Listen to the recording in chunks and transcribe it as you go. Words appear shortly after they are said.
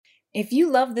If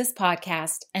you love this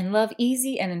podcast and love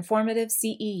easy and informative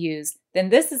CEUs, then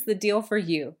this is the deal for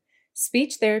you.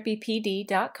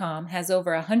 SpeechTherapyPD.com has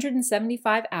over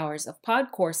 175 hours of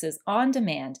pod courses on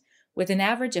demand, with an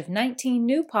average of 19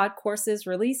 new pod courses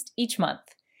released each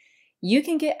month. You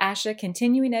can get ASHA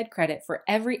Continuing Ed credit for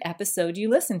every episode you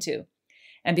listen to.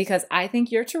 And because I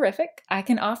think you're terrific, I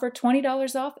can offer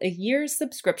 $20 off a year's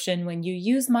subscription when you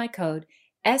use my code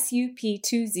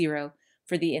SUP20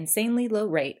 for the insanely low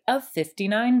rate of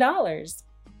 $59.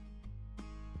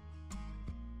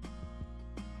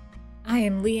 I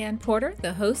am Leanne Porter,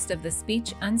 the host of the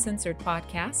Speech Uncensored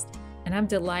podcast, and I'm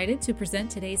delighted to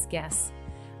present today's guests.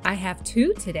 I have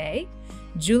two today.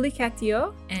 Julie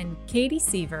Cattiau and Katie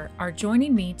Seaver are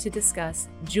joining me to discuss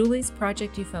Julie's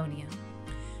Project Euphonia.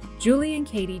 Julie and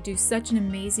Katie do such an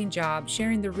amazing job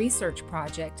sharing the research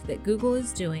project that Google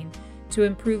is doing to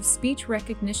improve speech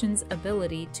recognition's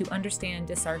ability to understand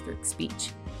dysarthric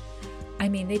speech. I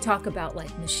mean, they talk about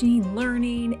like machine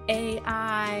learning,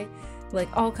 AI, like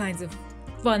all kinds of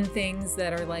fun things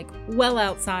that are like well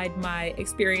outside my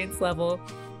experience level.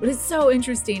 But it's so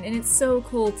interesting and it's so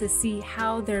cool to see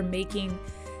how they're making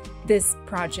this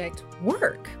project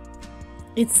work.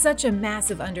 It's such a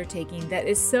massive undertaking that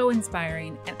is so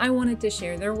inspiring, and I wanted to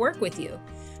share their work with you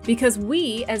because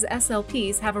we as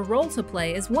SLPs have a role to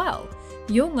play as well.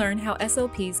 You'll learn how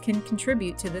SLPs can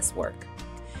contribute to this work.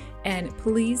 And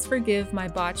please forgive my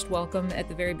botched welcome at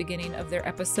the very beginning of their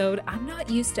episode. I'm not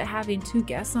used to having two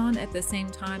guests on at the same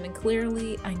time, and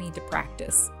clearly I need to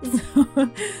practice.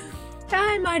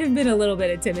 I might have been a little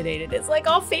bit intimidated. It's like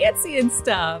all fancy and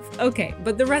stuff. Okay,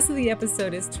 but the rest of the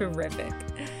episode is terrific.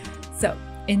 So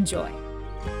enjoy.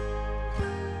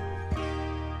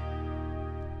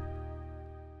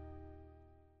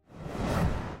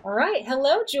 All right.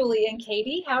 Hello, Julie and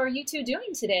Katie. How are you two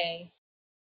doing today?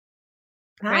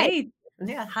 Hi.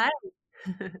 Yeah, hi.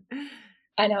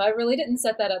 I know, I really didn't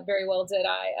set that up very well, did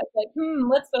I? I was like,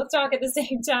 let's both talk at the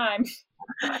same time.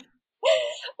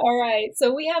 All right,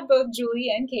 so we have both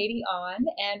Julie and Katie on,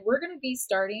 and we're going to be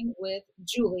starting with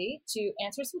Julie to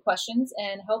answer some questions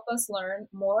and help us learn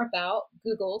more about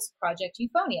Google's Project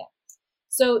Euphonia.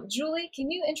 So, Julie, can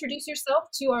you introduce yourself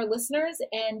to our listeners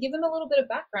and give them a little bit of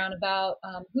background about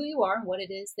who you are and what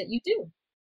it is that you do?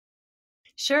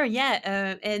 Sure,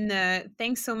 yeah, and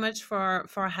thanks so much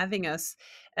for having us.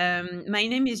 My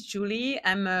name is Julie.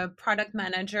 I'm a product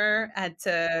manager at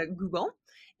Google,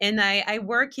 and I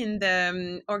work in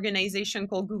the organization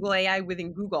called Google AI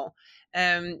within Google.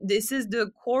 This is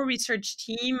the core research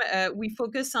team. We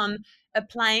focus on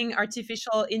applying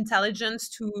artificial intelligence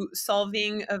to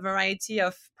solving a variety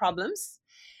of problems.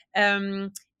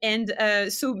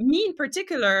 So me in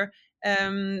particular,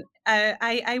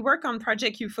 I work on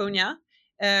Project Euphonia,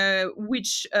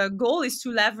 which goal is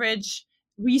to leverage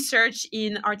research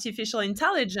in artificial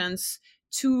intelligence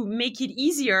to make it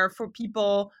easier for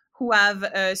people who have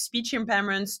speech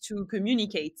impairments to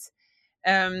communicate.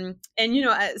 And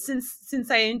since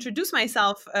I introduced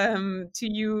myself to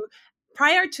you,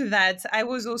 prior to that, I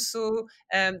was also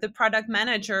the product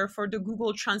manager for the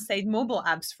Google Translate mobile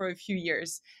apps for a few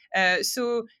years.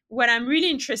 So what I'm really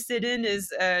interested in is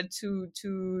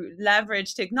to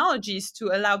leverage technologies to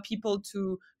allow people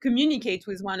to communicate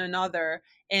with one another,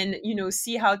 and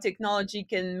see how technology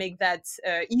can make that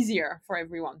easier for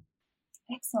everyone.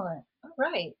 Excellent. All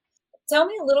right. Tell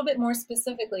me a little bit more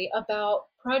specifically about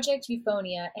Project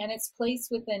Euphonia and its place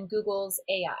within Google's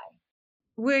AI.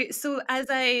 So as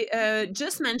I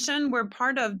just mentioned, we're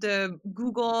part of the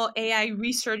Google AI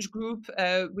research group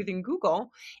within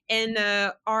Google. And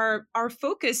our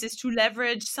focus is to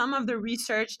leverage some of the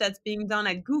research that's being done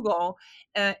at Google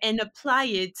and apply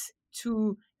it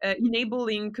to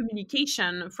enabling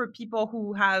communication for people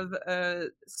who have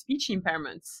speech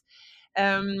impairments.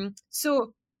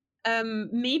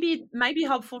 Maybe it might be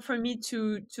helpful for me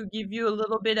to give you a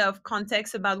little bit of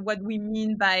context about what we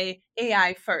mean by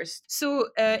AI first. So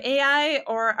AI,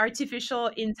 or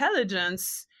artificial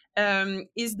intelligence,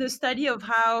 is the study of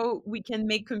how we can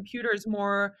make computers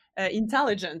more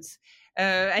intelligent.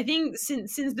 I think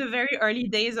since the very early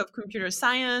days of computer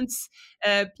science,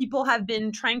 people have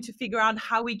been trying to figure out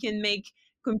how we can make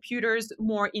computers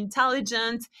more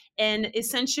intelligent and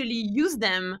essentially use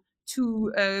them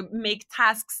to make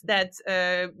tasks that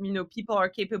people are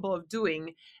capable of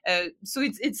doing. So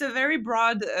it's a very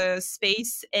broad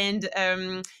space, and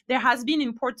there has been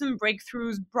important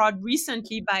breakthroughs brought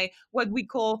recently by what we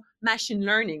call machine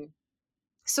learning.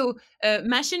 So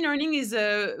machine learning is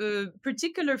a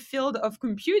particular field of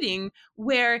computing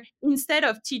where instead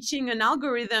of teaching an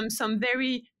algorithm some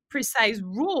very precise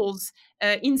rules.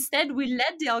 Instead, we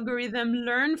let the algorithm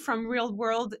learn from real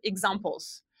world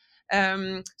examples.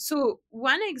 So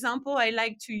one example I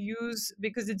like to use,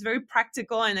 because it's very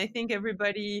practical and I think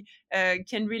everybody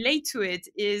can relate to it,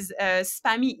 is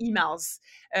spammy emails.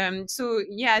 So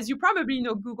yeah, as you probably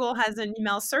know, Google has an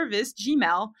email service,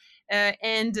 Gmail,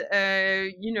 and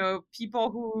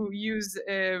people who use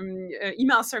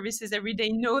email services every day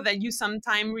know that you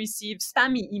sometimes receive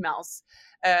spammy emails.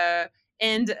 Uh,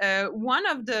 and one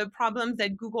of the problems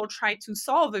that Google tried to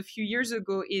solve a few years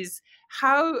ago is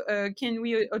how can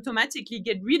we automatically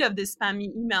get rid of the spammy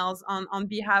emails on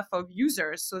behalf of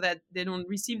users so that they don't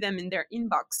receive them in their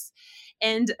inbox.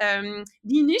 And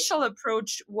the initial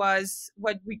approach was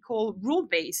what we call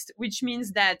rule-based, which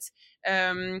means that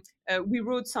we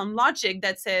wrote some logic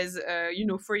that says,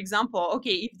 for example,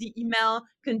 okay, if the email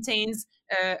contains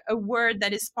a word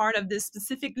that is part of this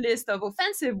specific list of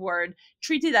offensive word,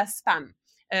 treat it as spam.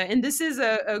 And this is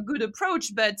a good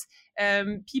approach, but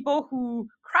people who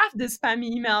craft the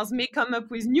spammy emails may come up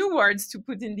with new words to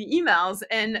put in the emails,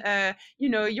 and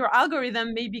your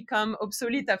algorithm may become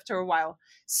obsolete after a while.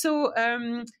 So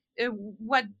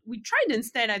what we tried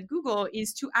instead at Google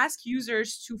is to ask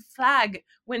users to flag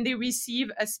when they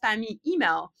receive a spammy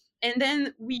email. And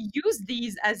then we use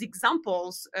these as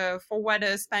examples for what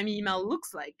a spammy email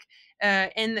looks like.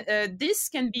 And this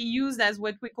can be used as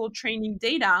what we call training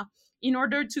data in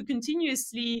order to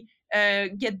continuously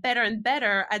get better and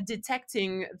better at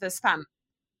detecting the spam.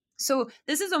 So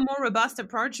this is a more robust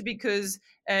approach because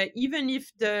even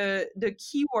if the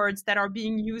keywords that are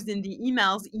being used in the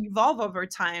emails evolve over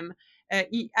time,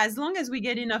 as long as we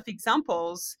get enough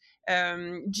examples,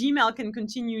 Gmail can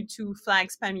continue to flag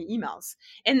spammy emails.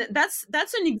 And that's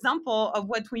an example of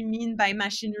what we mean by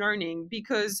machine learning,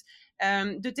 because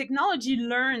the technology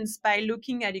learns by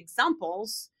looking at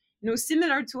examples,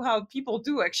 similar to how people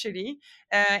do actually.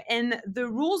 And the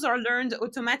rules are learned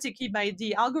automatically by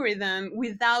the algorithm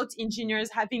without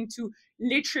engineers having to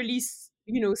literally,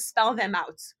 spell them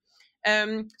out.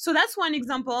 So that's one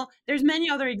example. There's many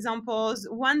other examples.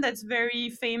 One that's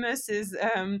very famous is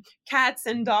cats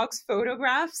and dogs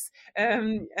photographs.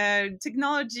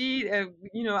 Technology,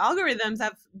 algorithms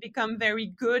have become very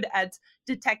good at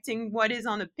detecting what is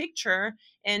on a picture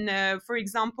and, for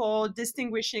example,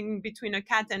 distinguishing between a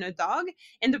cat and a dog.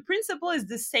 And the principle is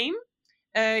the same.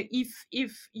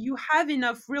 If you have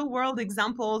enough real world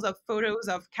examples of photos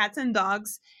of cats and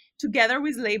dogs together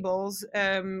with labels,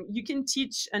 you can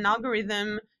teach an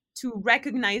algorithm to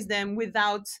recognize them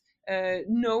without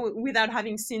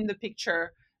having seen the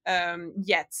picture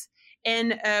yet.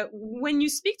 And when you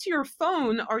speak to your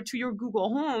phone or to your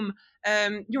Google Home,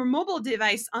 your mobile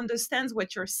device understands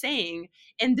what you're saying.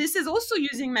 And this is also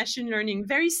using machine learning,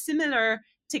 very similar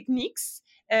techniques,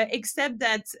 except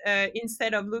that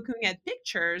instead of looking at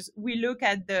pictures, we look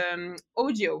at the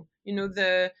audio,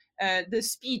 the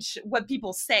speech, what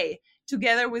people say,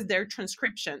 together with their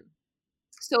transcription.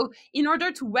 So in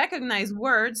order to recognize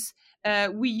words,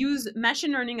 we use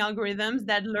machine learning algorithms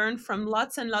that learn from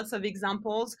lots and lots of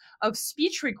examples of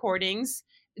speech recordings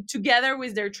together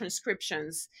with their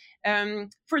transcriptions.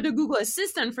 For the Google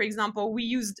Assistant, for example, we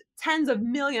used tens of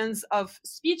millions of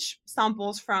speech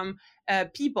samples from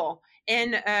people.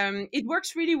 And it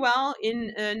works really well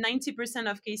in 90%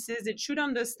 of cases. It should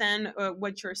understand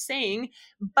what you're saying,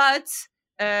 but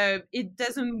it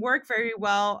doesn't work very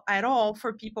well at all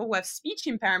for people who have speech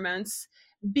impairments,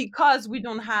 because we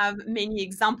don't have many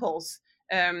examples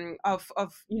of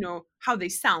how they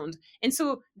sound. And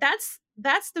so that's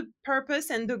the purpose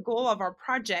and the goal of our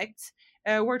project.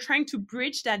 We're trying to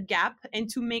bridge that gap and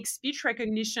to make speech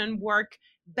recognition work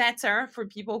better for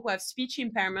people who have speech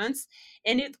impairments.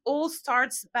 And it all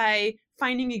starts by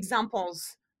finding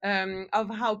examples of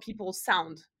how people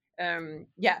sound.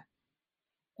 Yeah.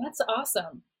 That's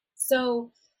awesome.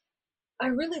 So I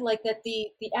really like that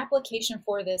the application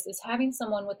for this is having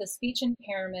someone with a speech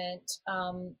impairment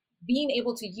being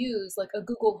able to use like a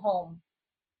Google Home,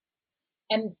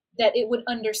 and that it would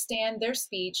understand their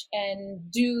speech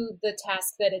and do the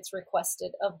task that it's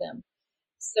requested of them.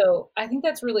 So I think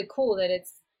that's really cool that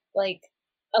it's like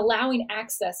allowing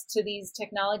access to these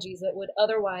technologies that would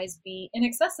otherwise be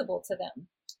inaccessible to them.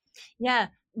 Yeah,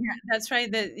 that's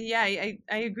right. I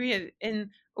agree.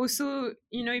 And also,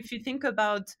 if you think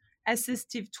about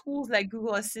assistive tools like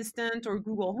Google Assistant or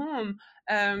Google Home,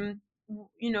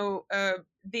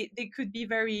 they could be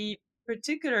very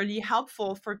particularly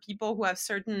helpful for people who have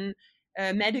certain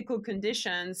medical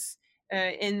conditions,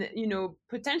 and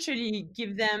potentially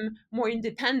give them more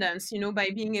independence, by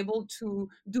being able to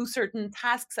do certain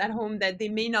tasks at home that they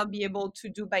may not be able to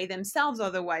do by themselves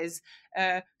otherwise.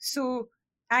 So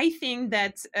I think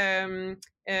that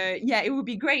yeah, it would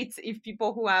be great if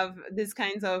people who have these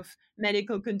kinds of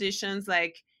medical conditions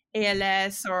like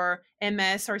ALS or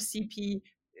MS or CP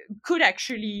could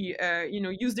actually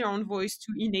use their own voice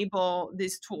to enable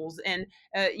these tools. And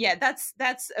yeah,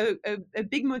 that's a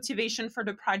big motivation for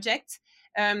the project.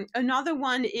 Another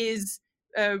one is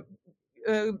uh,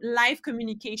 live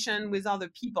communication with other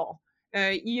people.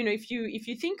 If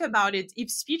you think about it,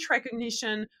 if speech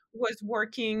recognition was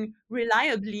working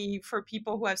reliably for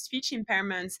people who have speech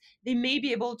impairments, they may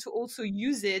be able to also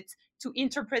use it to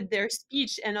interpret their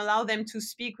speech and allow them to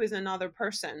speak with another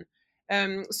person.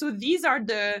 So these are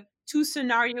the two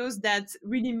scenarios that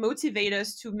really motivate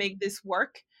us to make this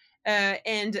work.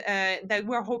 And that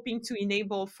we're hoping to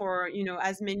enable for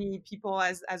as many people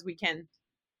as we can.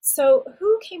 So,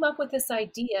 who came up with this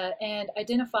idea and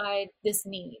identified this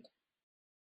need?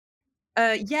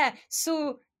 Yeah.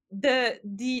 So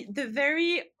the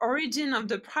very origin of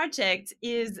the project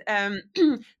is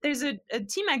there's a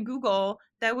team at Google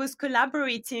that was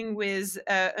collaborating with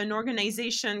an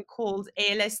organization called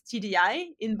ALS-TDI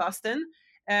in Boston.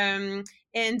 Um,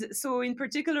 and so, in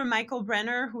particular, Michael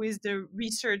Brenner, who is the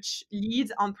research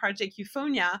lead on Project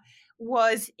Euphonia,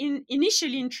 was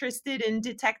initially interested in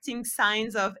detecting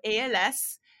signs of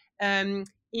ALS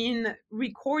in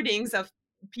recordings of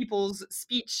people's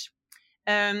speech.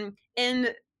 And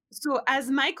so, as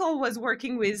Michael was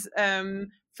working with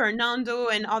Fernando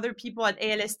and other people at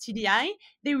ALS-TDI,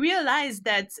 they realized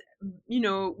that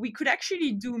we could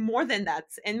actually do more than that,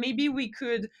 and maybe we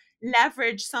could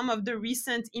leverage some of the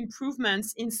recent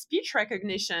improvements in speech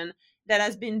recognition that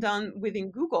has been done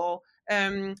within Google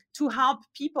to help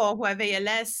people who have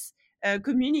ALS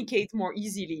communicate more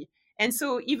easily. And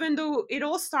so, even though it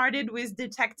all started with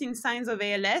detecting signs of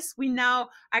ALS, we now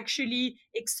actually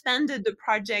expanded the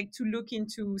project to look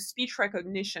into speech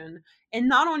recognition. And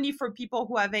not only for people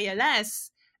who have ALS,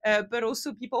 but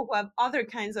also people who have other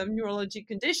kinds of neurologic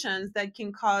conditions that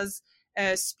can cause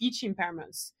speech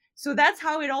impairments. So that's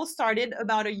how it all started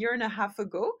about a year and a half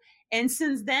ago. And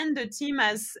since then, the team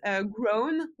has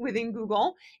grown within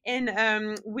Google, and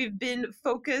we've been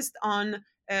focused on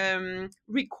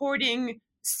recording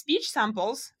speech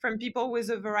samples from people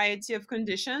with a variety of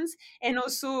conditions, and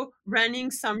also running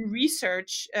some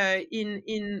research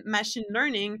in machine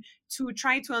learning to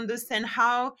try to understand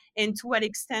how and to what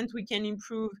extent we can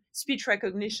improve speech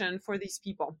recognition for these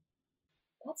people.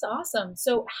 That's awesome.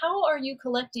 So, how are you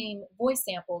collecting voice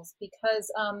samples?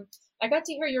 Because I got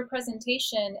to hear your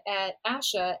presentation at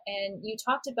ASHA, and you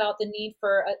talked about the need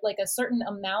for like a certain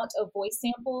amount of voice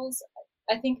samples.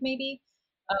 I think maybe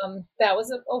that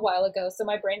was a while ago, so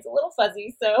my brain's a little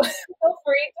fuzzy. So, feel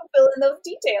free to fill in those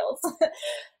details.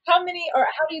 How many, or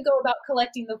how do you go about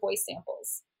collecting the voice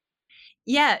samples?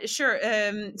 Yeah, sure.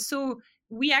 So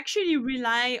we actually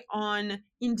rely on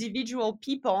individual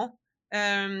people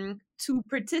to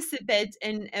participate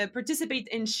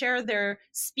and share their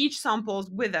speech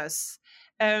samples with us.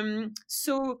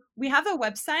 So we have a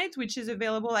website which is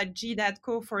available at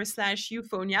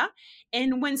g.co/Euphonia.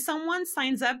 And when someone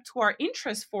signs up to our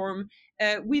interest form,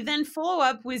 we then follow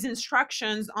up with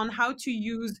instructions on how to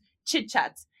use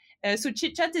ChitChat. So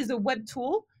ChitChat is a web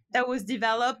tool that was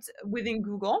developed within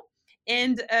Google,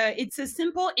 and it's a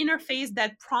simple interface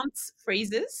that prompts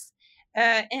phrases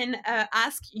and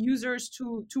asks users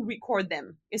to record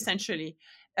them, essentially.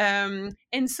 And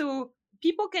so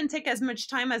people can take as much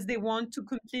time as they want to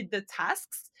complete the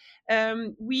tasks.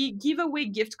 We give away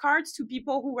gift cards to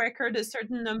people who record a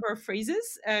certain number of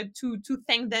phrases to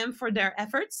thank them for their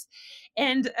efforts.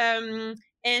 And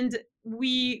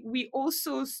we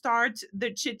also start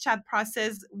the chit chat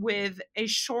process with a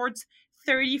short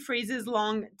 30 phrases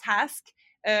long task,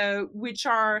 which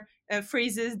are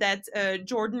phrases that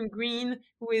Jordan Green,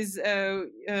 who is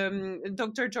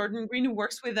Dr. Jordan Green, who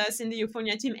works with us in the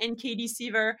Euphonia team, and Katie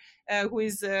Seaver, who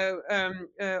is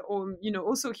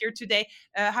also here today,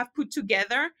 have put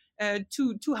together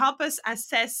to help us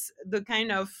assess the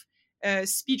kind of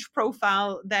speech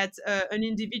profile that an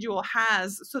individual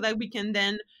has, so that we can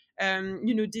then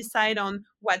decide on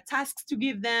what tasks to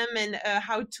give them and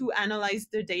how to analyze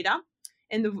the data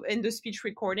and the speech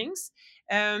recordings.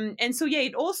 And so, yeah,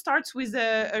 it all starts with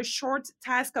a short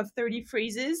task of 30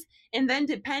 phrases. And then,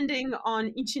 depending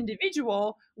on each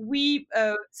individual, we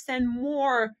send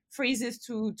more phrases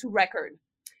to record.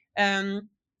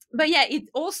 But yeah, it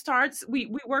all starts,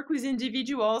 we work with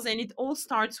individuals, and it all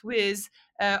starts with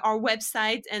our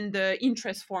website and the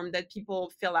interest form that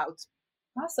people fill out.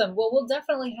 Awesome. Well, we'll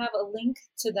definitely have a link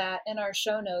to that in our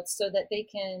show notes so that they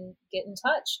can get in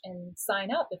touch and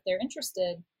sign up if they're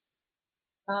interested.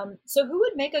 So who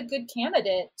would make a good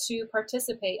candidate to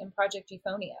participate in Project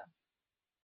Euphonia?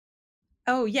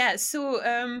 Oh, yeah. So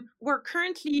we're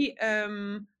currently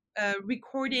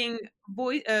recording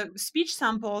speech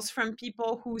samples from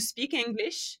people who speak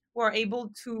English, who are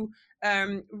able to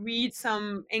read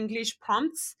some English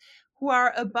prompts, who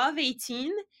are above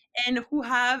 18, and who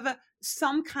have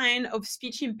some kind of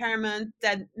speech impairment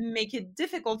that make it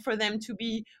difficult for them to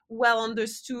be well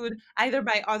understood either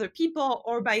by other people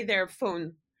or by their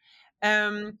phone.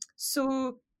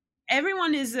 So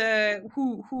everyone is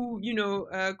who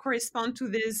correspond to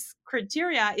this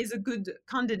criteria is a good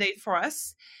candidate for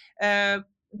us.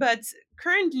 But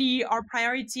currently, our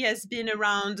priority has been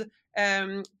around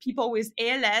people with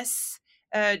ALS,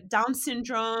 Down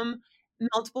syndrome,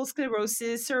 multiple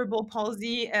sclerosis, cerebral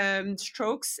palsy,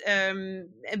 strokes.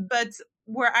 But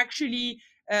we're actually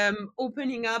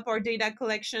opening up our data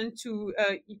collection to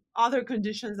other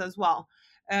conditions as well.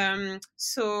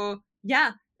 So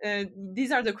yeah,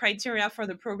 these are the criteria for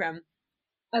the program.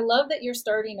 I love that you're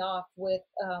starting off with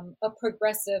a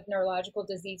progressive neurological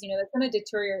disease, that's going to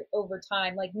deteriorate over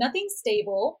time. Like nothing's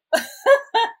stable.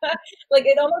 Like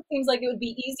it almost seems like it would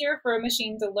be easier for a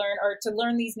machine to learn or to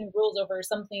learn these new rules over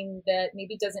something that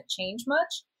maybe doesn't change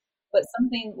much, but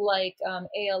something like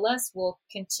ALS will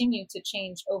continue to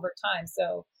change over time.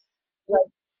 So, like,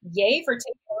 yay for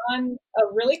taking on a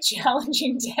really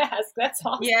challenging task. That's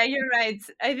awesome. Yeah, you're right.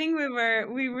 I think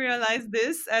we realized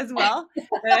this as well,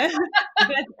 but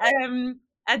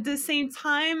at the same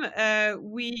time,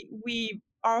 we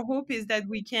our hope is that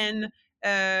we can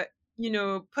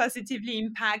positively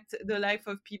impact the life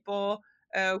of people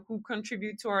who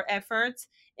contribute to our efforts.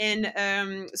 And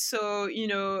so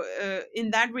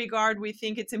in that regard, we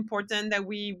think it's important that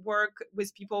we work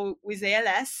with people with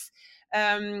ALS.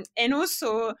 And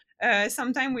also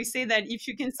sometimes we say that if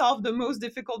you can solve the most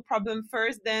difficult problem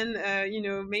first, then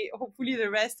hopefully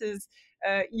the rest is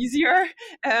easier.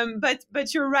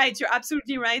 But you're right. You're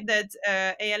absolutely right that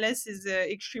ALS is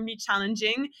extremely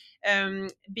challenging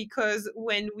because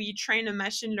when we train a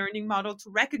machine learning model to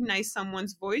recognize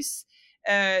someone's voice,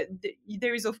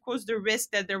 there is of course the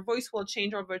risk that their voice will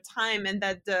change over time and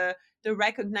that the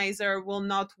recognizer will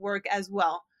not work as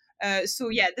well. So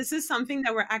yeah, this is something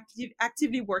that we're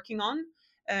actively working on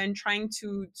and trying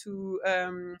to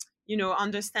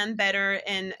understand better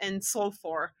and solve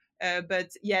for.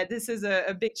 But yeah, this is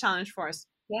a big challenge for us.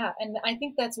 Yeah, and I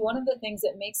think that's one of the things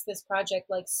that makes this project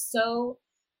like so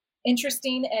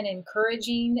interesting and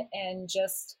encouraging and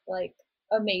just like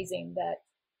amazing that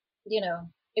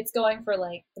it's going for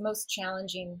like the most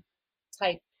challenging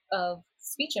type of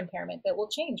speech impairment that will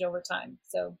change over time.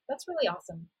 So that's really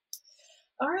awesome.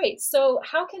 All right, so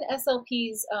how can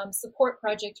SLPs support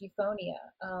Project Euphonia?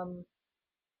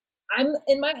 I'm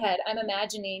in my head, I'm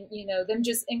imagining, them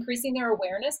just increasing their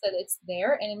awareness that it's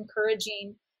there and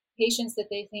encouraging patients that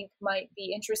they think might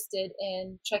be interested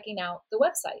in checking out the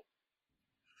website.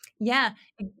 Yeah,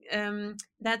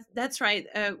 that's right.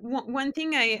 One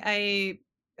thing I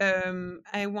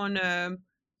want to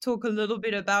talk a little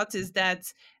bit about is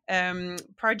that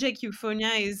Project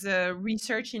Euphonia is a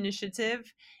research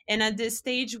initiative, and at this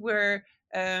stage, we're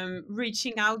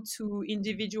reaching out to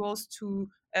individuals to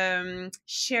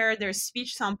share their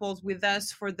speech samples with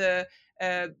us for the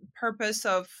purpose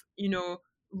of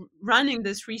running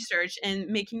this research and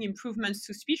making improvements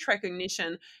to speech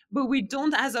recognition. But we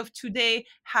don't, as of today,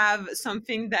 have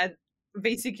something that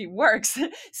basically works.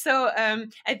 So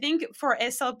I think for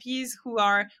SLPs who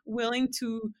are willing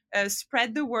to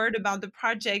spread the word about the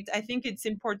project, I think it's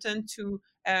important to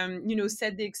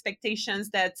set the expectations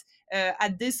that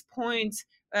at this point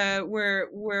we're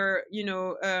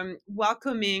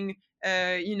welcoming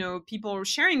people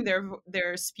sharing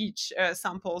their speech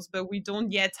samples, but we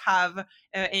don't yet have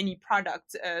any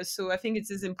product. So I think it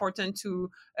is important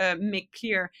to make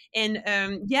clear. And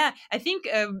yeah, I think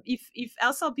if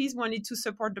SLPs wanted to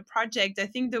support the project, I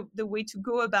think the way to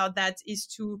go about that is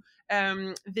to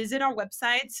visit our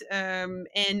website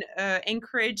and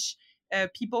encourage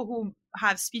people who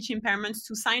have speech impairments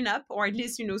to sign up, or at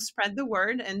least spread the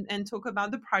word and talk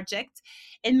about the project,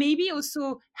 and maybe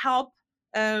also help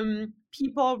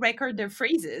people record their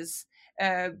phrases,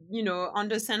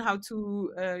 understand how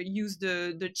to use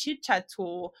the chit chat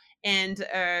tool, and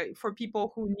for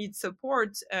people who need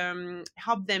support,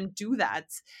 help them do that.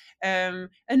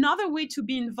 Another way to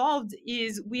be involved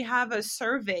is we have a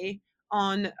survey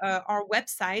on our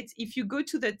website. If you go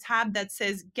to the tab that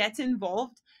says Get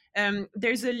Involved,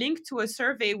 there's a link to a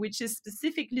survey which is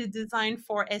specifically designed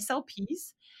for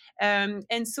SLPs.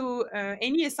 And so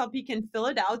any SLP can fill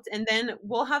it out, and then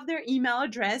we'll have their email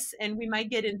address, and we might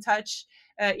get in touch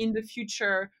in the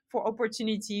future for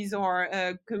opportunities or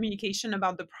communication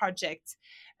about the project.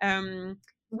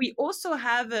 We also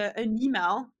have an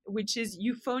email, which is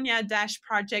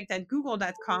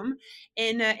euphonia-project@google.com,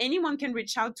 and anyone can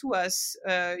reach out to us,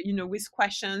 with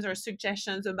questions or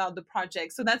suggestions about the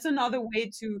project. So that's another way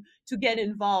to get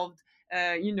involved,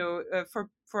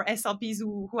 for SLPs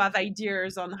who have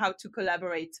ideas on how to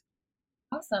collaborate.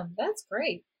 Awesome. That's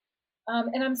great.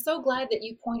 And I'm so glad that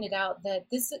you pointed out that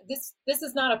this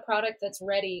is not a product that's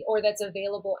ready or that's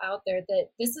available out there. That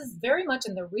this is very much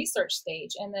in the research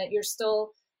stage, and that you're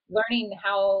still learning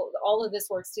how all of this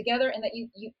works together. And that you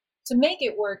to make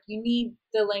it work, you need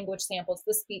the language samples,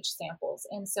 the speech samples.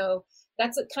 And so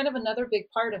that's kind of another big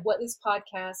part of what this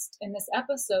podcast and this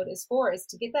episode is for, is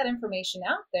to get that information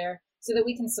out there so that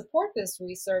we can support this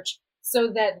research,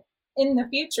 so that in the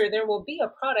future there will be a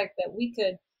product that we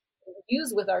could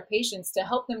use with our patients to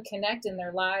help them connect in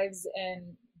their lives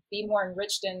and be more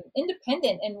enriched and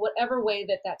independent in whatever way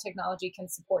that that technology can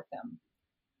support them.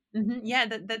 Yeah,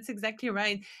 that's exactly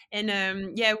right.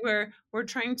 And we're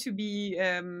trying to be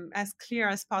as clear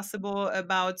as possible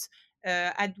about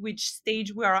at which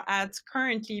stage we are at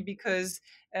currently, because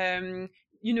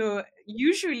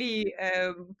usually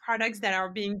products that are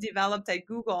being developed at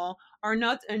Google are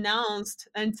not announced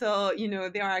until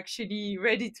they are actually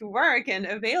ready to work and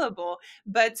available.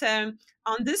 But on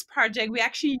this project, we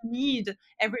actually need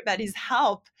everybody's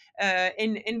help,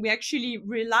 and we actually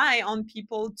rely on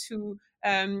people to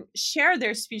share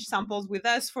their speech samples with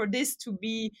us for this to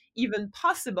be even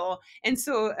possible. And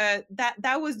so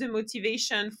that was the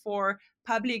motivation for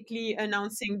publicly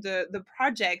announcing the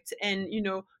project, and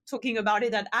talking about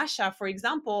it at ASHA, for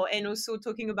example, and also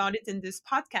talking about it in this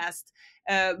podcast.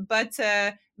 But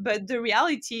the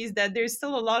reality is that there's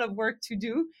still a lot of work to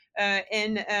do,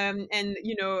 and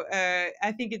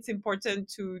I think it's important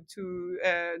to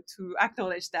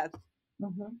acknowledge that.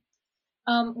 Mm-hmm.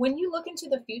 When you look into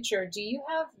the future, do you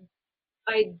have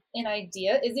an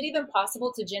idea? Is it even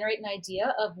possible to generate an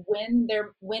idea of when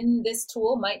this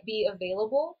tool might be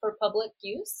available for public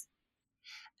use?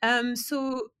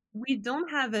 So we don't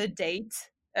have a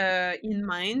date in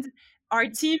mind. Our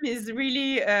team is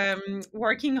really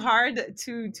working hard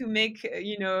to make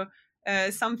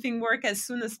something work as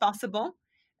soon as possible.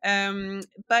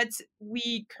 But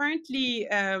we currently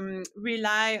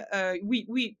rely.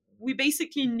 We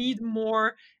basically need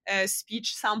more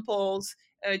speech samples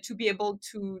to be able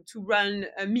to run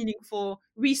a meaningful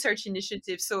research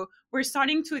initiative. So we're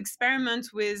starting to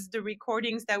experiment with the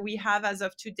recordings that we have as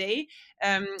of today.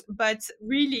 But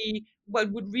really, what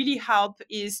would really help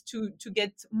is to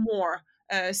get more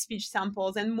speech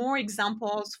samples and more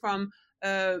examples from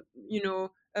a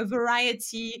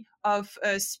variety of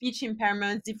speech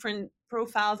impairments, different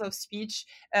profiles of speech.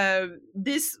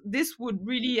 This would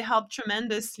really help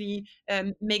tremendously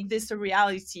make this a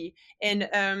reality. And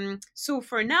so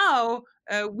for now,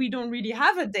 we don't really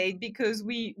have a date, because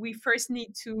we first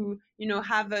need to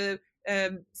have a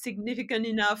significant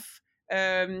enough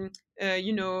data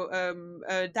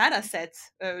set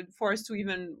for us to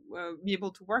even be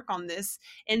able to work on this.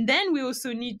 And then we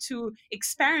also need to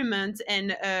experiment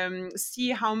and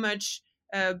see how much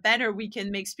better we can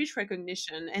make speech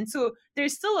recognition. And so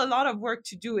there's still a lot of work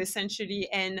to do, essentially.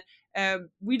 And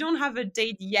we don't have a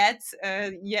date yet.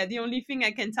 The only thing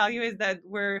I can tell you is that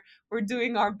we're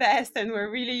doing our best, and we're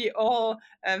really all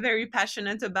very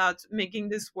passionate about making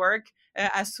this work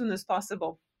as soon as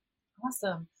possible.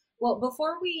 Awesome. Well,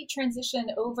 before we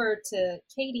transition over to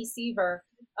Katie Seaver,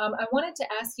 I wanted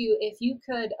to ask you if you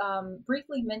could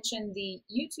briefly mention the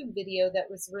YouTube video that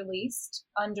was released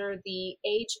under the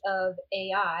Age of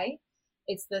AI.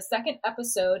 It's the second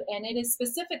episode, and it is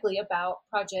specifically about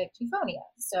Project Euphonia.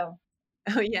 So.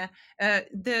 Oh yeah.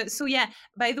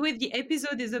 By the way, the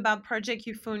episode is about Project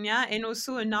Euphonia, and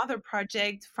also another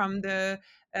project from the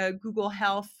Google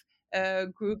Health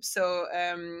group. So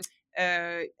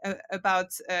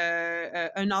about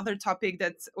another topic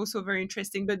that's also very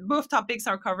interesting, but both topics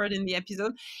are covered in the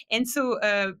episode. And so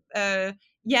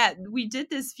we did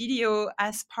this video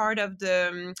as part of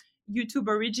the YouTube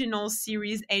original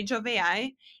series Age of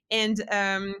AI. And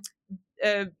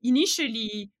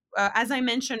initially, as I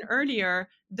mentioned earlier,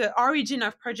 the origin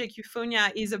of Project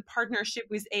Euphonia is a partnership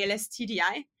with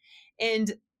ALS-TDI.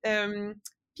 And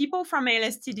people from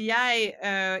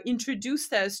ALS-TDI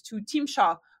introduced us to Tim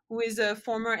Shaw, who is a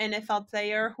former NFL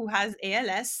player who has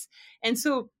ALS. And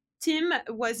so Tim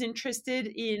was interested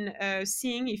in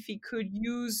seeing if he could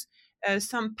use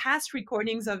some past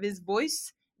recordings of his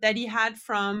voice that he had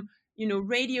from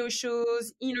radio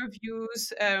shows,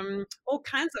 interviews, all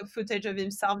kinds of footage of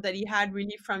himself that he had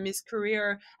really from his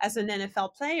career as an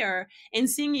NFL player, and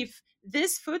seeing if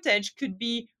this footage could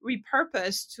be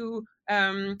repurposed to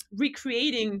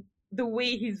recreating the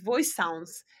way his voice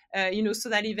sounds, so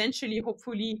that eventually,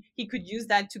 hopefully, he could use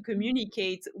that to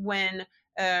communicate when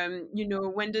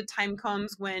when the time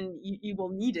comes when you will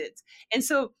need it. And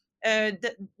so,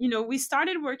 we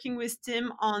started working with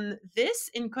Tim on this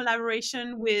in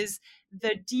collaboration with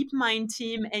the DeepMind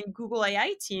team and Google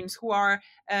AI teams, who are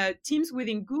teams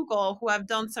within Google who have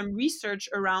done some research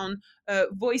around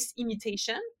voice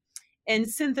imitation and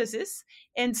synthesis.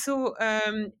 And so,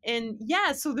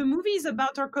 so the movie is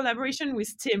about our collaboration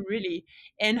with Tim, really,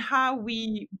 and how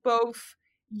we both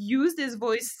use this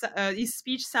voice, these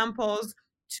speech samples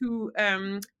to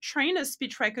train a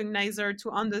speech recognizer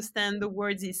to understand the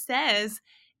words he says.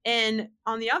 And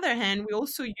on the other hand, we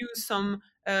also use some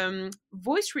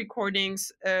voice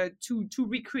recordings to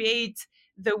recreate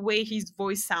the way his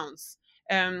voice sounds.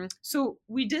 So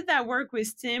we did that work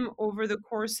with Tim over the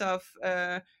course of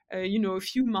a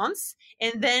few months,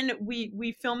 and then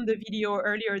we filmed the video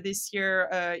earlier this year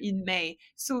in May.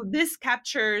 So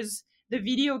the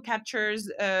video captures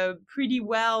pretty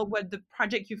well what the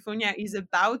Project Euphonia is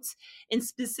about, and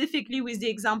specifically with the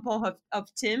example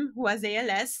of Tim, who has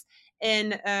ALS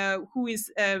and who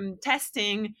is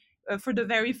testing for the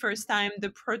very first time the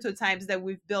prototypes that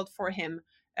we've built for him.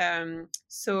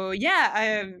 So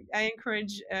yeah, I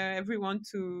encourage everyone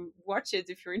to watch it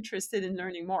if you're interested in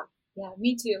learning more. Yeah,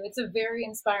 me too. It's a very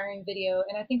inspiring video,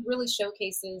 and I think really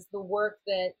showcases the work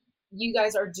that you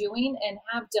guys are doing and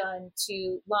have done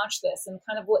to launch this, and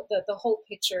kind of what the whole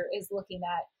picture is looking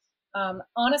at.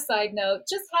 On a side note,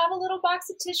 just have a little box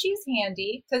of tissues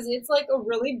handy, because it's like a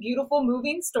really beautiful,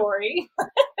 moving story.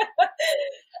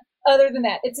 Other than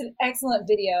that, it's an excellent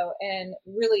video and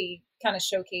really kind of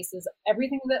showcases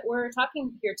everything that we're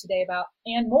talking here today about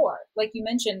and more. Like you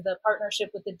mentioned, the partnership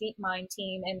with the DeepMind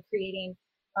team and creating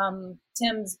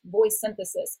Tim's voice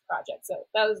synthesis project. So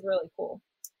that was really cool.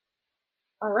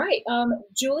 All right.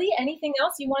 Julie, anything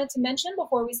else you wanted to mention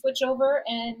before we switch over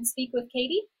and speak with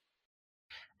Katie?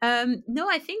 No,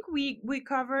 I think we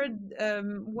covered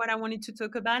what I wanted to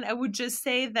talk about. I would just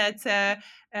say that,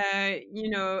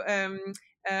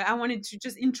 I wanted to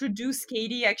just introduce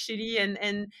Katie actually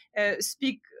and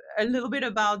speak a little bit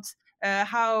about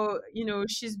how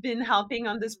she's been helping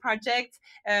on this project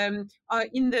in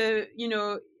the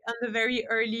on the very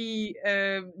early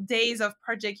days of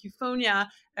Project Euphonia.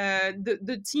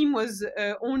 The team was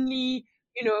only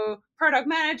product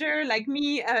manager like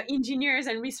me, engineers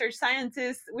and research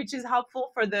scientists, which is helpful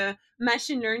for the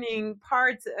machine learning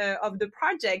part of the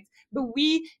project. But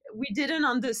we didn't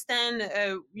understand,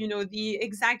 the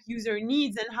exact user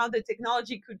needs and how the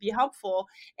technology could be helpful.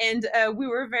 And we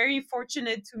were very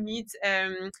fortunate to meet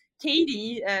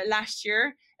Katie last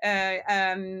year,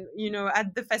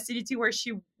 at the facility where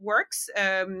she works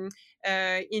in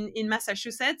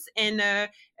Massachusetts. And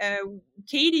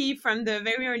Katie, from the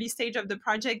very early stage of the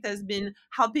project, has been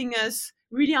helping us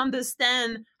really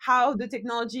understand how the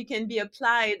technology can be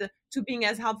applied to being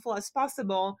as helpful as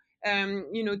possible,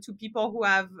 to people who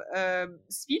have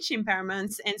speech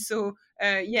impairments. And so,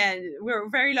 we're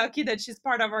very lucky that she's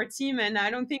part of our team. And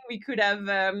I don't think we could have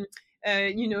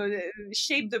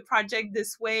shape the project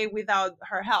this way without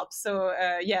her help. So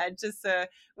just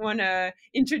want to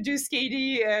introduce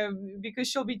Katie because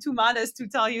she'll be too modest to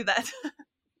tell you that.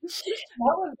 That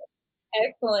was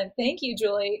excellent. Thank you,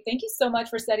 Julie. Thank you so much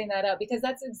for setting that up, because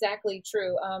that's exactly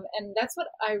true. And that's what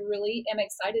I really am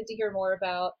excited to hear more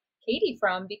about Katie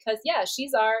from, because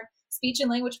she's our speech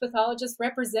and language pathologist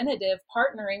representative,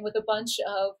 partnering with a bunch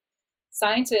of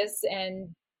scientists and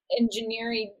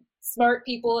engineering smart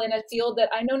people in a field that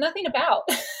I know nothing about.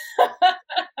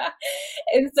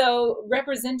 And so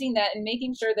representing that and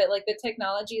making sure that like the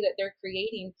technology that they're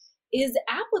creating is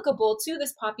applicable to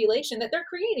this population that they're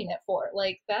creating it for.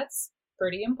 Like, that's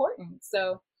pretty important.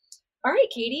 So, all right,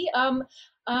 Katie,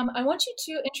 I want you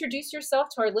to introduce yourself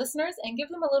to our listeners and give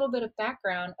them a little bit of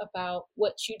background about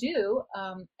what you do,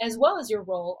 as well as your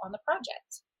role on the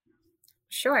project.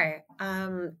 Sure.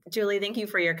 Julie, thank you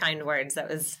for your kind words. That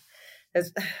was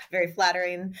very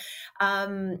flattering.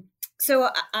 So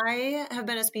I have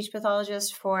been a speech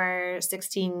pathologist for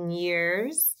 16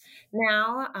 years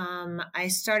now. I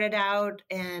started out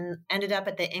and ended up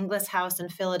at the Inglis House in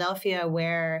Philadelphia,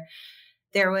 where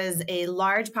there was a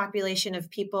large population of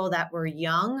people that were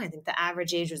young. I think the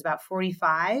average age was about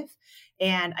 45.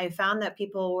 And I found that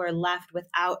people were left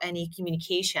without any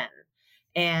communication.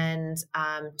 And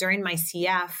during my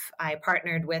CF, I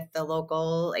partnered with the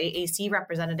local AAC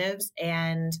representatives,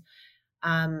 and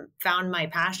found my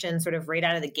passion sort of right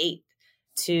out of the gate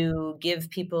to give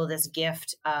people this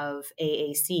gift of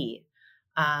AAC.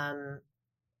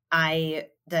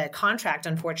 The contract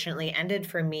unfortunately ended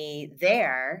for me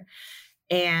there,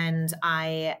 and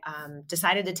I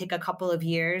decided to take a couple of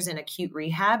years in acute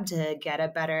rehab to get a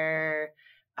better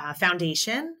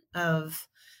foundation of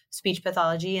speech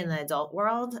pathology in the adult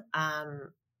world.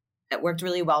 It worked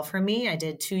really well for me. I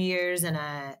did 2 years in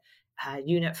a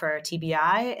unit for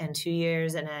TBI and 2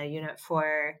 years in a unit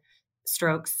for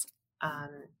strokes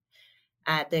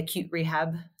at the acute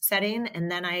rehab setting. And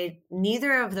then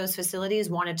neither of those facilities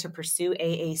wanted to pursue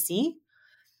AAC.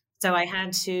 So I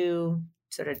had to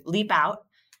sort of leap out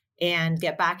and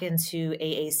get back into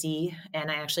AAC. And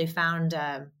I actually found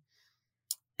an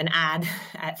ad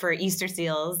for Easter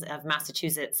Seals of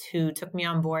Massachusetts, who took me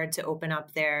on board to open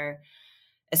up their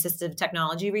Assistive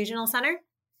Technology Regional Center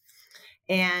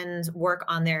and work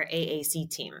on their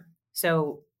AAC team.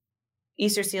 So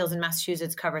Easter Seals in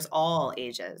Massachusetts covers all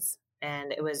ages.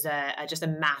 And it was just a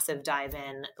massive dive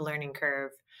in learning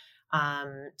curve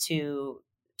to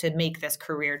make this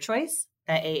career choice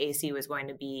that AAC was going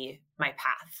to be my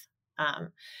path.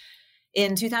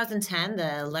 In 2010,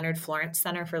 the Leonard Florence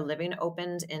Center for Living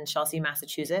opened in Chelsea,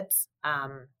 Massachusetts,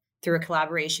 through a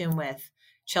collaboration with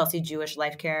Chelsea Jewish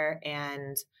Life Care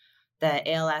and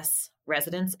the ALS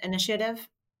Residence Initiative.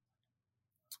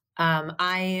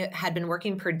 I had been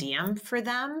working per diem for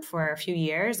them for a few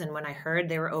years. And when I heard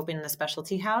they were opening the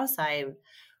specialty house, I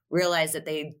realized that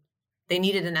they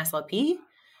needed an SLP,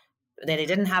 that they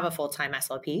didn't have a full-time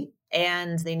SLP,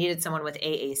 and they needed someone with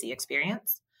AAC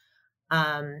experience.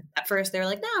 At first they were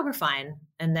like, no, we're fine.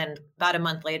 And then about a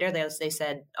month later, they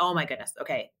said, oh my goodness,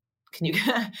 okay, can you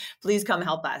please come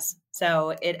help us?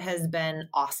 So it has been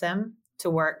awesome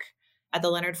to work at the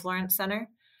Leonard Florence Center.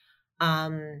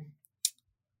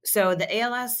 So the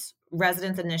ALS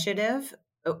Residence Initiative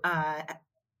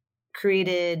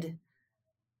created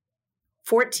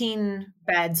 14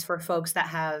 beds for folks that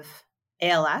have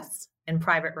ALS in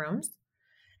private rooms,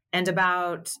 and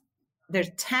there's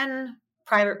 10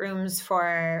 private rooms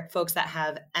for folks that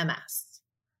have MS,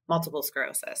 multiple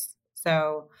sclerosis.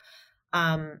 So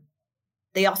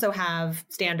they also have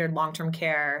standard long-term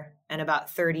care and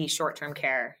about 30 short-term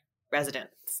care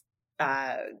residents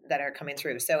that are coming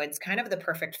through. So it's kind of the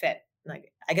perfect fit.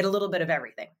 Like, I get a little bit of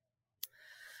everything.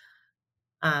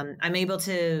 I'm able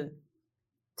to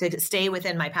stay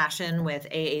within my passion with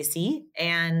AAC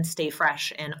and stay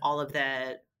fresh in all of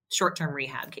the short-term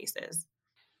rehab cases.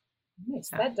 Nice.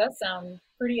 So. That does sound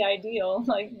pretty ideal.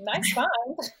 Like, nice find.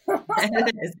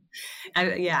 It is.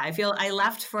 I feel I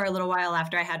left for a little while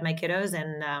after I had my kiddos,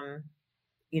 and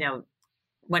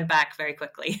went back very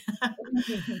quickly.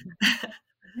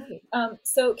 Right.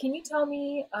 So can you tell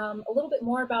me a little bit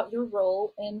more about your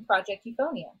role in Project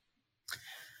Euphonia?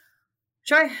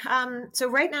 Sure. So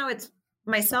right now it's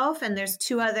myself, and there's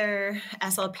 2 other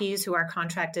SLPs who are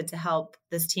contracted to help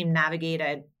this team navigate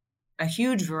a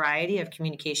huge variety of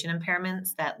communication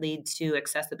impairments that lead to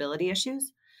accessibility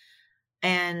issues.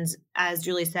 And as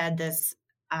Julie said, this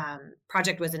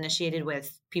project was initiated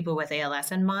with people with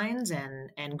ALS in mind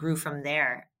and grew from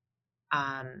there.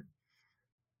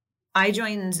 I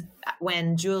joined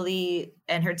when Julie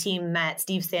and her team met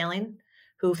Steve Sailing,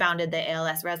 who founded the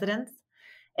ALS Residence,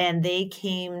 and they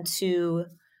came to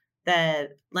the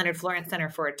Leonard Florence Center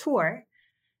for a tour,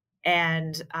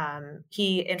 and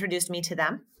he introduced me to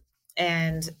them.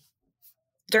 And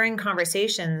during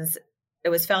conversations, it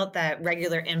was felt that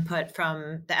regular input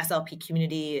from the SLP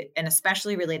community, and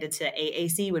especially related to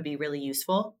AAC, would be really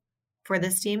useful for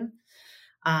this team.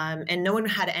 And no one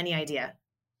had any idea,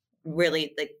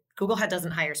 really. Like, Google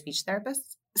doesn't hire speech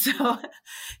therapists. So,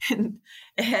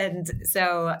 and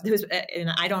so it was, and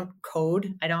I don't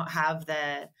code. I don't have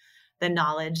the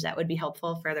knowledge that would be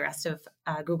helpful for the rest of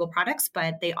Google products,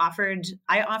 but I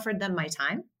offered them my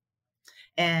time,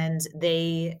 and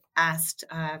they asked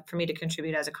for me to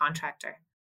contribute as a contractor.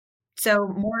 So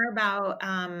more about...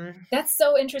 That's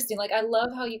so interesting. Like, I love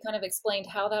how you kind of explained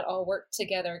how that all worked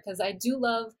together, because I do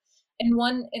love, in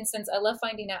one instance, I love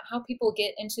finding out how people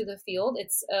get into the field.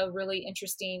 It's a really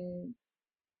interesting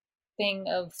thing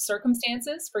of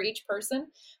circumstances for each person,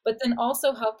 but then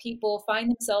also how people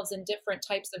find themselves in different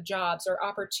types of jobs or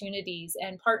opportunities,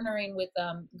 and partnering with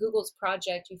Google's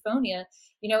project Euphonia,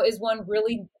 is one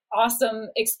really awesome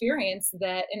experience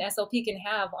that an SLP can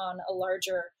have on a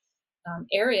larger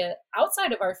area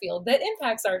outside of our field that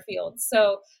impacts our field.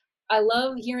 So I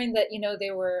love hearing that,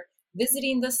 they were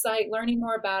visiting the site, learning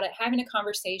more about it, having a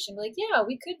conversation, like, yeah,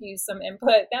 we could use some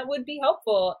input. That would be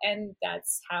helpful. And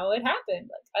that's how it happened.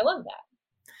 Like, I love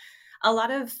that. a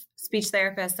lot of speech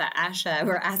therapists at ASHA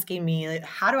were asking me, like,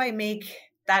 how do I make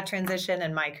that transition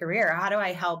in my career? How do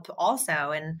I help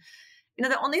also? And,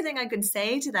 the only thing I could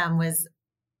say to them was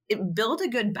build a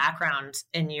good background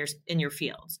in your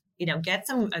field, get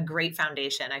a great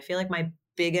foundation. I feel like my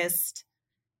biggest,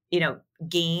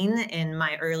 gain in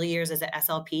my early years as an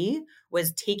SLP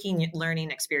was taking learning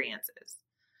experiences.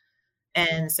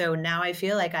 And so now I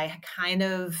feel like I kind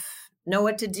of know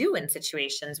what to do in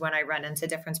situations when I run into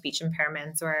different speech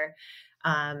impairments or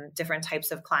different types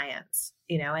of clients,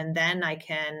 and then I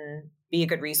can be a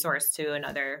good resource to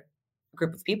another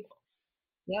group of people.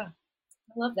 Yeah,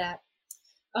 I love that.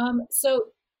 So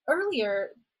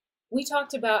earlier we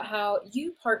talked about how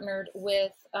you partnered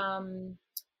with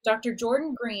Dr.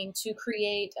 Jordan Green to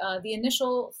create the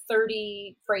initial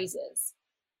 30 phrases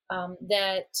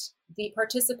that the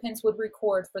participants would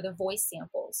record for the voice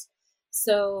samples.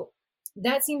 So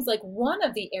that seems like one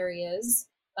of the areas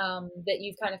that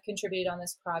you've kind of contributed on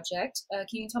this project. Can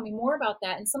you tell me more about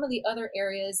that and some of the other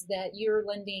areas that you're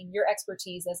lending your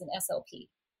expertise as an SLP?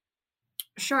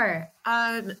 Sure.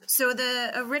 So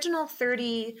the original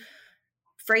 30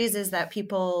 phrases that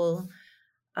people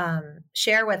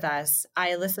share with us,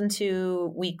 I listen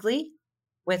to weekly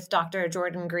with Dr.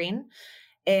 Jordan Green,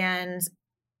 and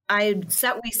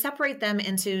we separate them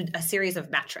into a series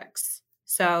of metrics.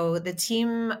 So the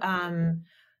team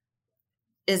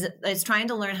is trying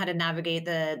to learn how to navigate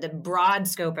the broad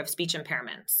scope of speech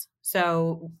impairments.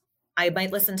 So I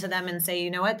might listen to them and say, you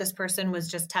know what, this person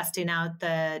was just testing out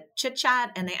the chit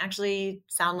chat and they actually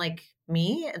sound like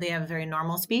me. They have very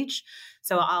normal speech.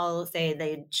 So I'll say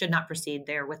they should not proceed.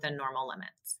 They're within normal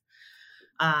limits.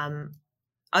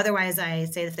 Otherwise, I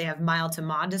say if they have mild to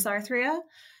mild dysarthria,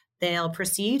 they'll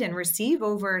proceed and receive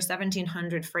over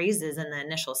 1,700 phrases in the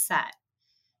initial set.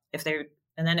 If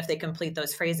they complete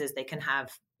those phrases, they can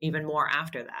have even more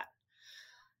after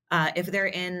that. If they're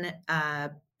in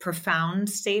a profound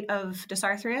state of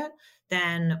dysarthria,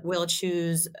 then we'll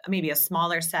choose maybe a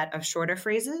smaller set of shorter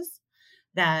phrases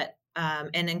that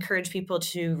and encourage people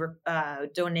to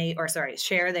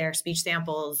share their speech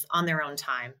samples on their own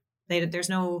time. There's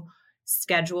no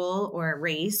schedule or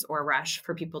race or rush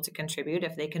for people to contribute.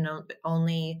 If they can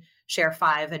only share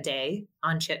 5 a day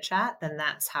on chit chat, then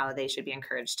that's how they should be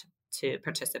encouraged to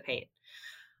participate.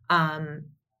 At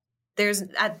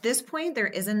this point, there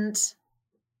isn't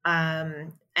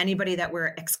anybody that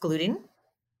we're excluding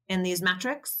in these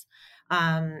metrics.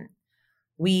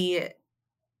 We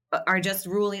are just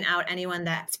ruling out anyone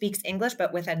that speaks English,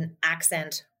 but with an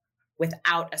accent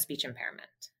without a speech impairment.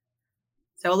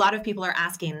 So a lot of people are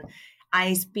asking,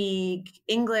 I speak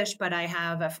English, but I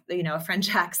have a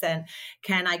French accent.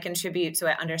 Can I contribute so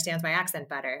it understands my accent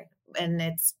better? And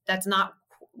that's not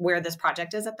where this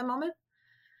project is at the moment.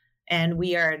 And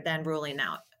we are then ruling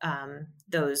out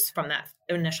those from that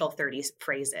initial 30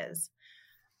 phrases.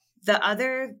 The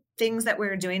other things that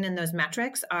we're doing in those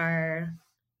metrics are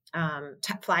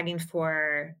flagging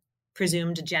for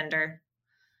presumed gender,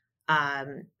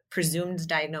 presumed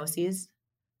diagnoses,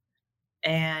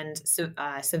 and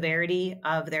severity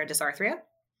of their dysarthria,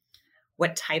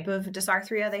 what type of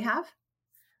dysarthria they have,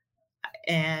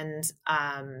 and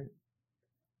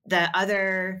the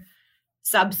other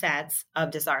subsets of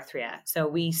dysarthria. So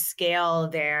we scale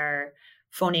their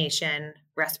phonation,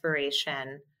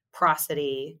 respiration,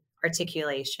 prosody,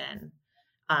 articulation,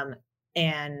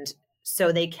 and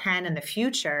so they can, in the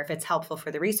future, if it's helpful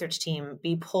for the research team,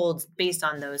 be pulled based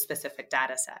on those specific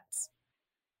data sets.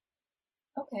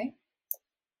 Okay.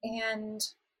 And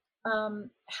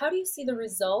how do you see the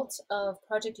result of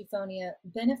Project Euphonia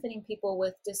benefiting people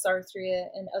with dysarthria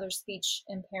and other speech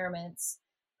impairments,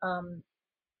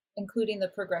 including the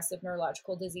progressive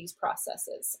neurological disease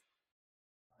processes?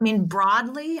 I mean,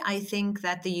 broadly, I think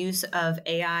that the use of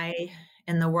AI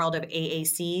in the world of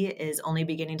AAC is only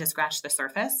beginning to scratch the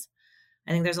surface.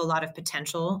 I think there's a lot of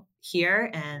potential here,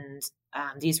 and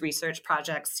these research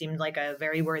projects seemed like a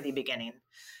very worthy beginning.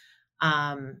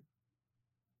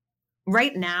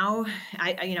 Right now,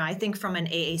 I think from an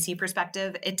AAC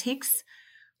perspective, it takes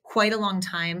quite a long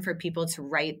time for people to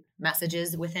write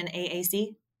messages within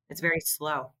AAC. It's very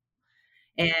slow.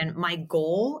 And my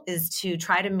goal is to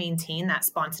try to maintain that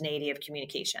spontaneity of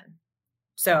communication.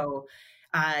 So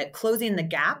closing the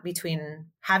gap between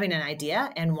having an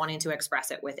idea and wanting to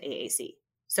express it with AAC.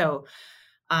 So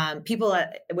people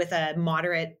with a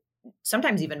moderate,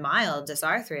 sometimes even mild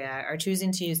dysarthria are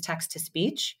choosing to use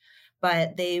text-to-speech,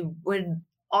 but they would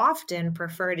often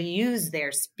prefer to use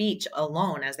their speech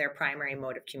alone as their primary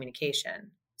mode of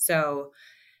communication. So,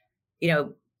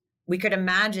 we could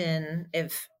imagine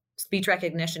if speech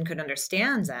recognition could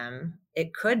understand them,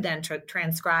 it could then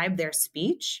transcribe their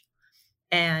speech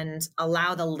and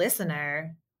allow the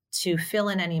listener to fill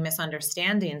in any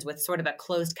misunderstandings with sort of a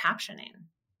closed captioning.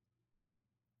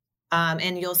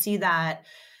 And you'll see that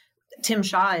Tim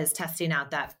Shaw is testing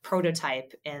out that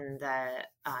prototype in the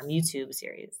YouTube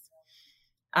series.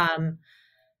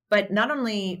 But not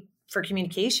only for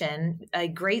communication, a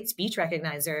great speech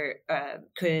recognizer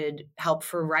could help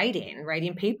for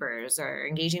writing papers, or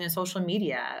engaging in social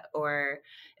media, or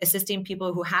assisting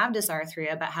people who have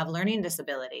dysarthria but have learning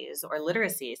disabilities or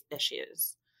literacy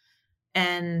issues.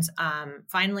 And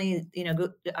finally,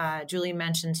 Julie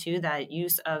mentioned too that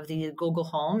use of the Google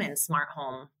Home and smart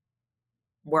home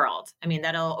world. I mean,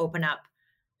 that'll open up.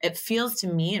 It feels to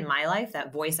me in my life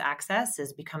that voice access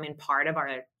is becoming part of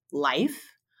our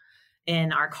life,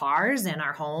 in our cars, in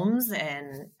our homes,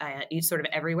 and sort of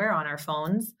everywhere on our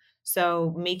phones.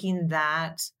 So making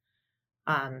that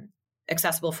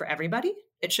accessible for everybody,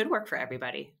 it should work for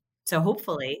everybody. So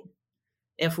hopefully,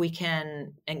 if we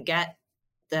can and get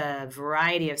the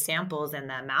variety of samples and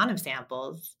the amount of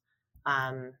samples,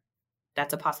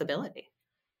 that's a possibility.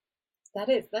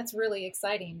 That's really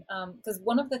exciting. Because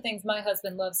one of the things my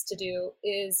husband loves to do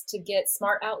is to get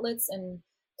smart outlets and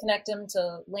connect them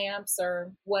to lamps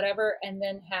or whatever, and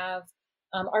then have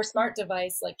our smart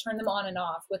device, like, turn them on and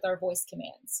off with our voice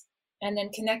commands, and then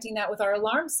connecting that with our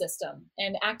alarm system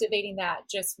and activating that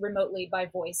just remotely by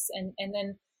voice, and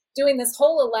then doing this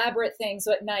whole elaborate thing.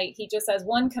 So at night, he just has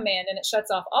one command and it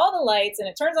shuts off all the lights and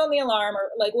it turns on the alarm,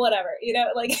 or like whatever,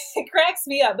 like it cracks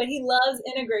me up, but he loves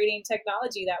integrating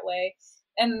technology that way.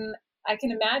 And I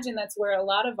can imagine that's where a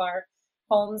lot of our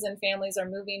homes and families are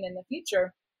moving in the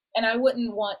future. And I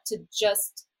wouldn't want to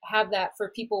just have that for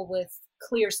people with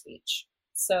clear speech.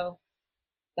 So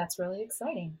that's really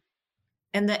exciting.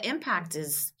 And the impact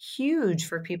is huge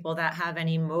for people that have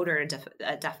any motor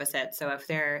deficit. So if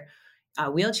they're a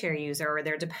wheelchair user, or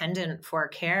they're dependent for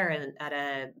care at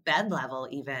a bed level,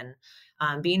 even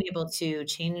being able to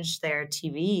change their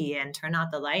TV and turn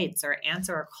out the lights, or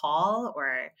answer a call,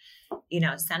 or,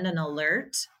 send an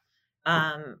alert,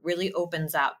 really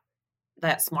opens up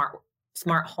that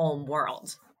smart home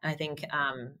world. I think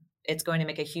it's going to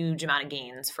make a huge amount of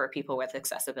gains for people with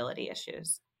accessibility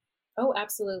issues. Oh,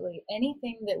 absolutely.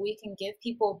 Anything that we can give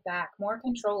people back more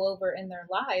control over in their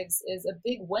lives is a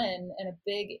big win and a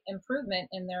big improvement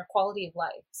in their quality of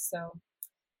life. So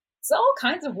it's all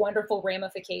kinds of wonderful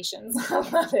ramifications. I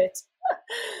love it.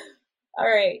 All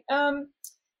right.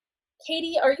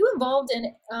 Katie, are you involved in,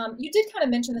 you did kind of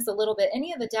mention this a little bit,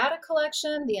 any of the data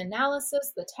collection, the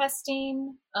analysis, the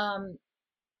testing?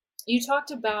 You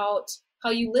talked about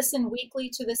how you listen weekly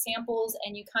to the samples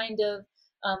and you kind of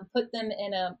put them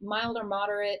in a mild or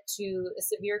moderate to a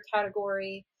severe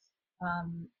category.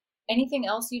 Anything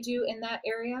else you do in that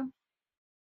area?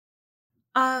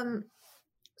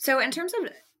 So in terms of,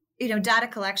 data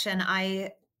collection,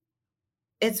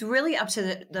 it's really up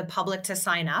to the public to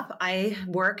sign up. I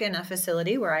work in a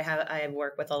facility where I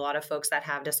work with a lot of folks that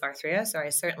have dysarthria. So I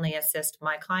certainly assist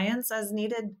my clients as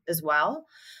needed as well.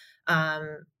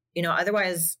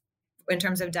 Otherwise, in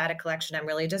terms of data collection, I'm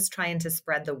really just trying to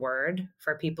spread the word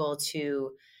for people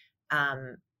to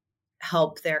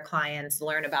help their clients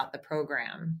learn about the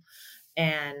program,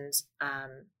 and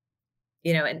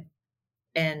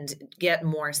and get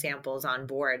more samples on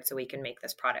board so we can make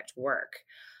this product work.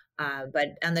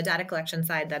 But on the data collection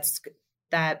side,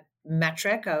 that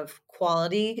metric of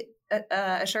quality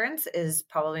assurance is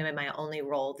probably my only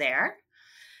role there.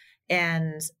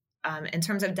 And in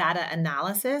terms of data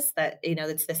analysis,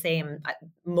 it's the same.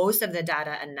 Most of the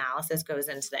data analysis goes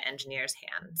into the engineer's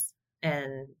hands,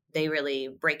 and they really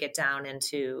break it down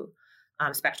into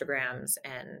spectrograms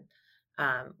and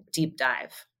deep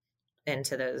dive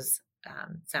into those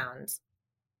sounds.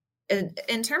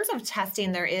 In terms of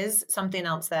testing, there is something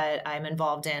else that I'm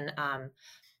involved in.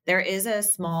 There is a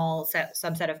small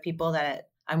subset of people that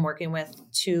I'm working with,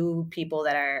 2 people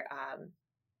that are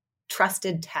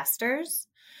trusted testers.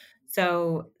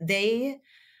 So they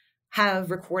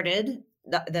have recorded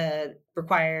the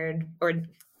required or,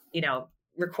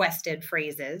 requested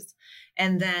phrases,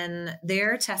 and then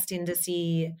they're testing to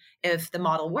see if the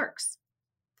model works,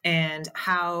 and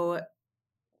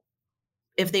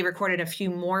if they recorded a few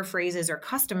more phrases or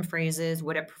custom phrases,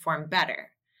 would it perform better?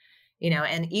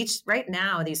 And right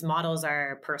now, these models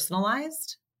are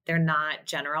personalized. They're not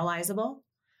generalizable.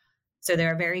 So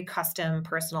they're a very custom,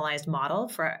 personalized model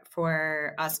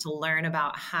for us to learn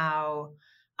about how,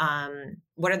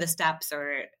 what are the steps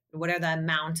or what are the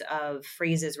amount of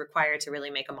phrases required to really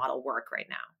make a model work right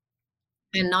now.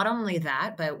 And not only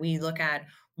that, but we look at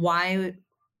why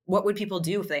what would people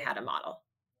do if they had a model?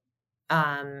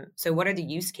 So what are the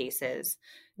use cases?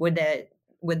 Would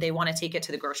they want to take it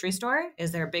to the grocery store?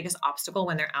 Is their biggest obstacle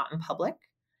when they're out in public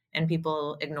and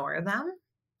people ignore them?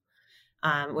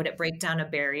 Would it break down a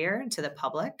barrier to the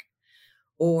public?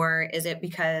 Or is it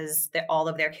because all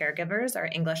of their caregivers are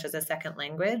English as a second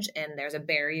language and there's a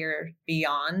barrier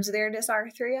beyond their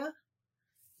dysarthria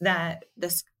that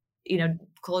this,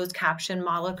 closed caption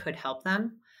model could help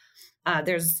them?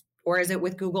 Or is it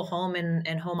with Google Home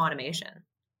and home automation?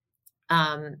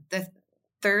 The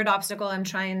third obstacle I'm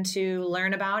trying to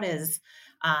learn about is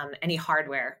any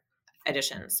hardware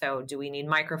additions. So do we need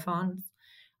microphones?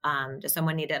 Does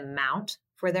someone need a mount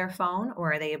for their phone,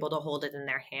 or are they able to hold it in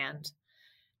their hand?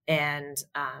 And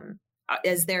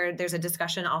there's a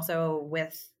discussion also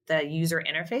with the user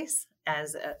interface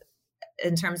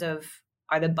in terms of,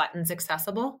 are the buttons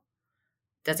accessible?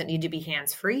 Does it need to be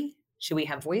hands-free? Should we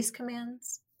have voice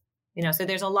commands? So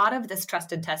there's a lot of this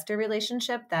trusted tester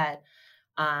relationship that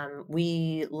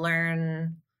we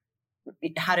learn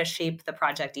how to shape the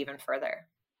project even further.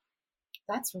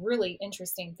 That's really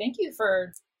interesting. Thank you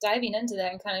for diving into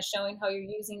that and kind of showing how you're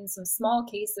using some small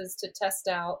cases to test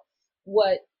out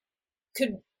what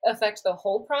could affect the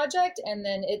whole project and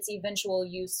then its eventual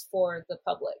use for the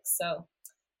public. So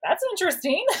that's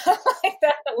interesting. I like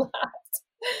that a lot.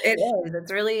 It is.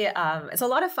 It's really, it's a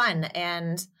lot of fun.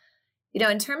 And,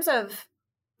 in terms of,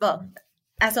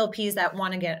 SLPs that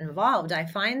want to get involved, I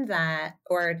find that,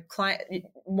 or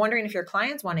wondering if your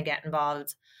clients want to get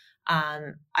involved,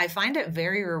 I find it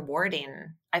very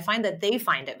rewarding. I find that they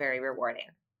find it very rewarding.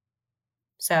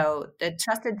 So the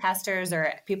trusted testers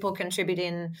or people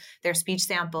contributing their speech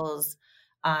samples,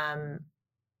 my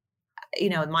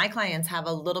clients have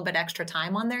a little bit extra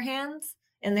time on their hands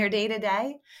in their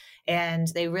day-to-day, and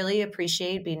they really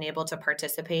appreciate being able to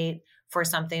participate for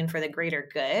something for the greater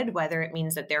good, whether it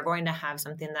means that they're going to have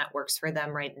something that works for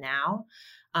them right now.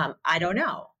 I don't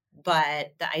know.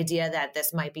 But the idea that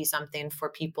this might be something for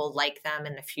people like them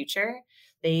in the future,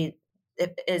 it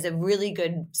is a really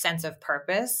good sense of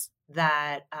purpose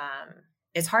that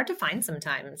is hard to find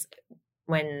sometimes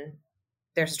when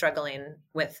they're struggling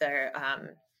with their,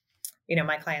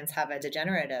 my clients have a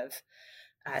degenerative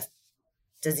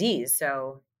disease.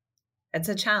 So it's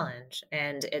a challenge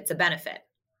and it's a benefit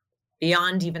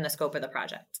beyond even the scope of the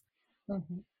project.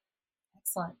 Mm-hmm.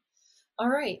 Excellent. All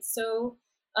right. So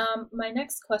my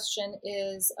next question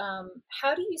is,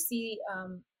 how do you see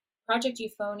Project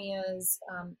Euphonia's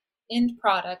end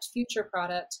product, future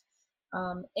product,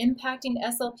 impacting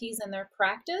SLPs in their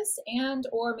practice and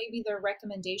or maybe their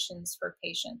recommendations for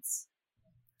patients?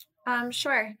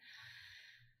 Sure.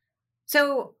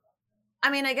 So,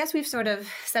 I guess we've sort of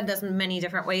said this in many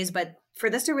different ways, but for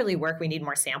this to really work, we need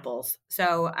more samples.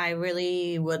 So I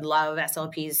really would love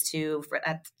SLPs to, for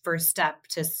that first step,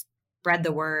 to spread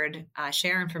the word,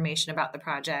 share information about the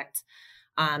project,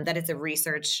 that it's a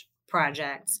research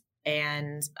project,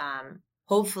 and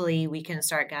hopefully we can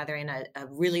start gathering a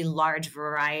really large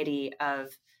variety of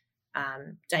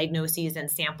diagnoses and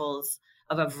samples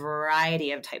of a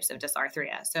variety of types of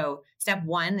dysarthria. So step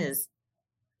one is,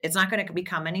 it's not going to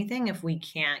become anything if we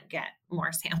can't get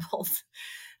more samples.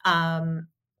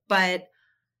 But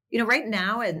right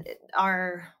now,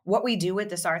 what we do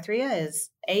with dysarthria is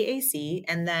AAC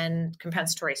and then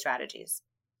compensatory strategies.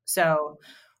 So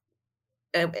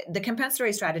the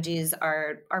compensatory strategies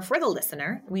are for the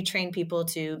listener. We train people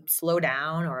to slow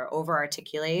down or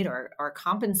over-articulate or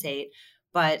compensate.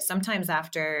 But sometimes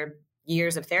after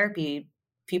years of therapy,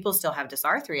 people still have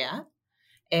dysarthria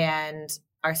and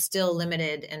are still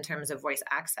limited in terms of voice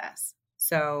access.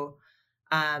 So,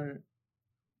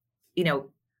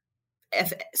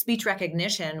 if speech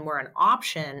recognition were an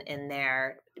option in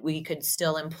there, we could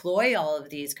still employ all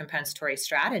of these compensatory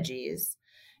strategies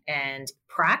and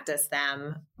practice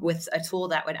them with a tool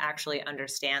that would actually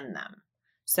understand them.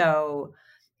 So,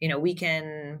 we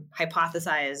can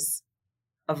hypothesize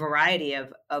a variety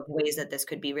of ways that this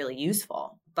could be really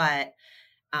useful, but,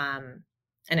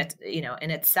 and it's,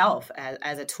 in itself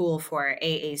as a tool for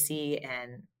AAC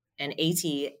and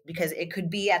AT, because it could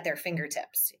be at their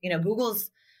fingertips.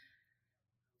 Google's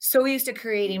so used to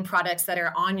creating products that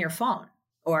are on your phone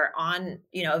or on,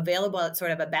 available at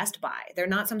sort of a Best Buy. They're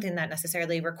not something that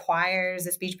necessarily requires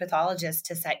a speech pathologist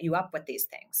to set you up with these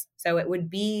things. So it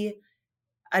would be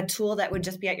a tool that would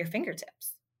just be at your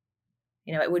fingertips.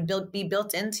 It would be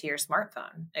built into your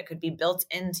smartphone. It could be built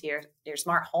into your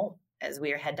smart home as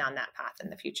we head down that path in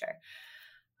the future.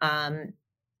 And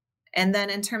then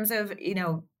in terms of,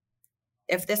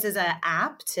 if this is an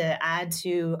app to add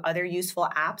to other useful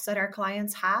apps that our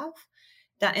clients have,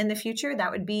 that in the future,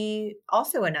 that would be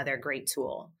also another great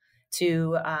tool.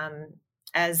 to,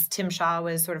 as Tim Shaw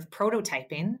was sort of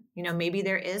prototyping, maybe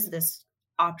there is this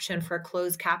option for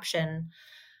closed caption,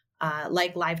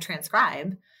 like Live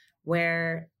Transcribe,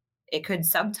 where it could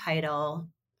subtitle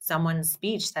someone's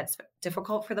speech that's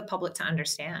difficult for the public to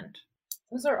understand.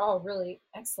 Those are all really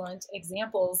excellent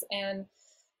examples. And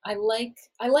I like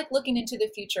looking into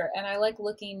the future, and I like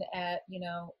looking at,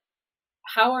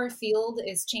 how our field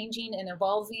is changing and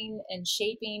evolving and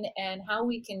shaping, and how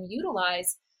we can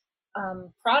utilize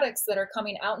products that are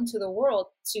coming out into the world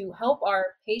to help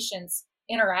our patients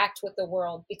interact with the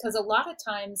world. Because a lot of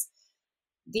times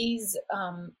these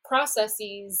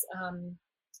processes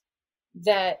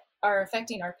that are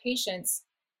affecting our patients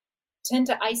tend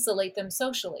to isolate them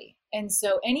socially. And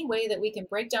so any way that we can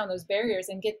break down those barriers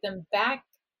and get them back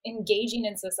engaging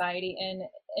in society and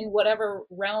in whatever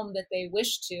realm that they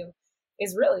wish to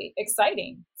is really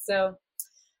exciting. So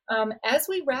as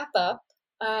we wrap up,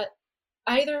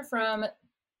 either from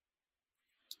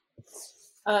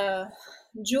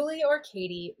Julie or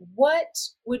Katie, what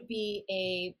would be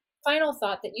a final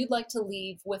thought that you'd like to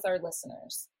leave with our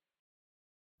listeners?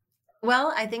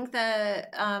 Well, I think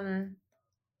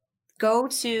go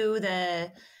to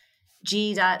the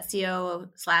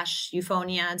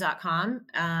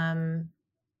g.co/euphonia.com,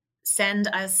 send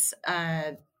us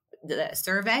the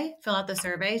survey, fill out the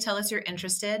survey, tell us you're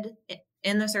interested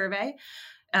in the survey,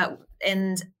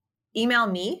 and email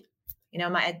me.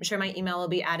 I'm sure my email will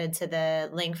be added to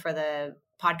the link for the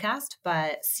podcast,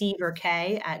 but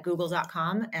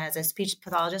seaverk@google.com as a speech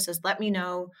pathologist is let me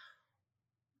know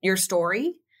your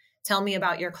story. Tell me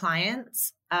about your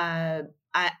clients.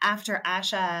 After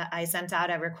ASHA, I sent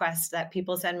out a request that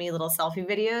people send me little selfie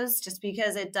videos, just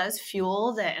because it does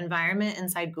fuel the environment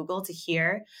inside Google to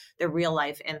hear the real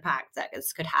life impact that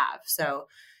this could have. So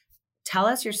tell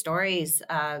us your stories,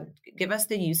 give us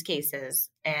the use cases,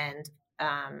 and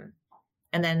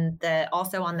then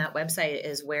also on that website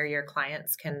is where your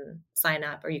clients can sign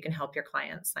up, or you can help your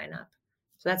clients sign up.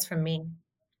 So that's from me.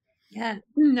 Yeah,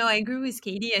 no, I agree with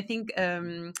Katie. I think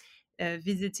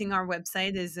visiting our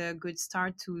website is a good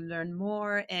start to learn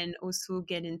more and also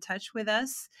get in touch with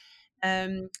us.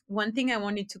 One thing I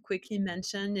wanted to quickly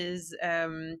mention is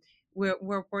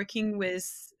we're working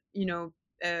with,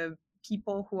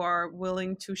 people who are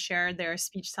willing to share their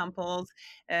speech samples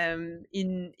in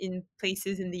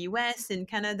places in the US, in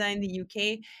Canada, in the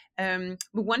UK.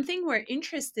 But one thing we're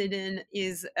interested in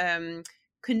is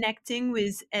connecting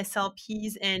with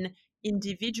SLPs and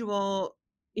individual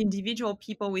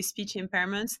people with speech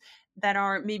impairments that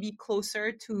are maybe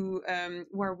closer to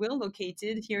where we're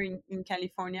located here in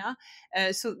California.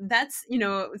 So that's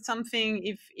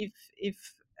something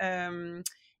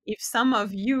if some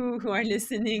of you who are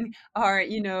listening are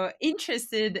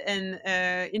interested in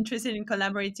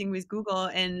collaborating with Google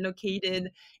and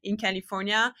located in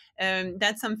California,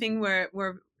 that's something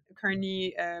we're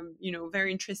currently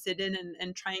very interested in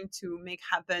and trying to make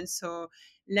happen. So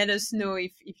let us know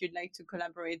if you'd like to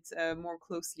collaborate more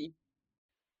closely.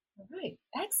 All right,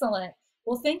 excellent.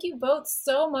 Well, thank you both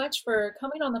so much for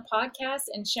coming on the podcast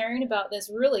and sharing about this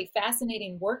really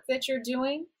fascinating work that you're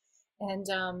doing. And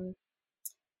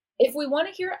if we want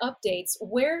to hear updates,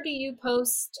 where do you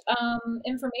post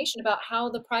information about how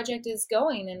the project is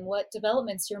going and what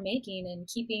developments you're making, and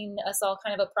keeping us all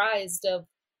kind of apprised of,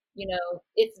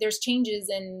 if there's changes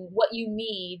in what you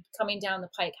need coming down the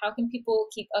pike? How can people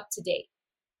keep up to date?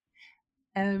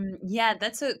 Yeah,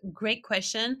 that's a great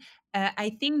question.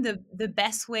 I think the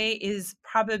best way is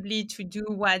probably to do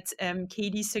what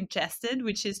Katie suggested,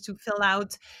 which is to fill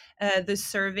out the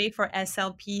survey for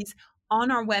SLPs on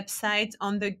our website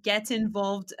on the Get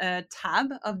Involved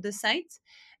tab of the site.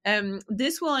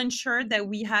 This will ensure that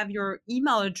we have your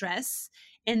email address,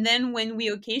 and then when we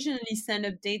occasionally send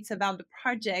updates about the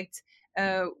project,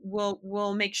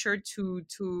 we'll make sure to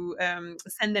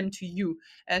send them to you.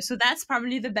 So that's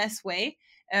probably the best way.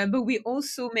 But we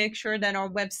also make sure that our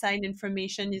website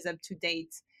information is up to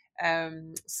date.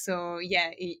 So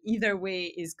yeah, either way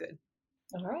is good.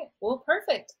 All right. Well,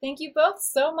 perfect. Thank you both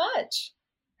so much.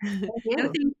 Thank you. No,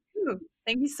 thank you.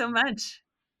 Thank you so much.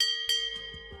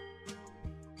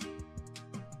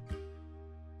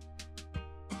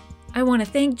 I want to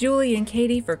thank Julie and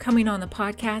Katie for coming on the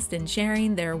podcast and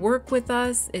sharing their work with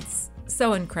us. It's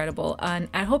so incredible. And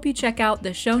I hope you check out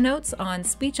the show notes on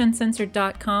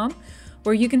speechuncensored.com,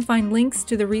 where you can find links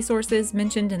to the resources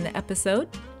mentioned in the episode.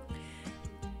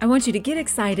 I want you to get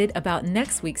excited about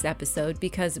next week's episode,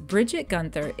 because Bridget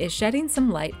Gunther is shedding some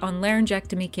light on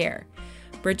laryngectomy care.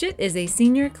 Bridget is a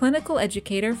senior clinical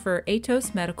educator for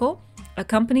Atos Medical, a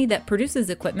company that produces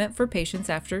equipment for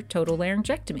patients after total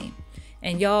laryngectomy.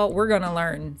 And y'all, we're going to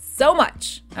learn so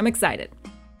much. I'm excited.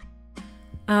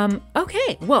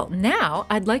 Okay, well, now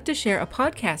I'd like to share a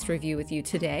podcast review with you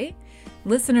today.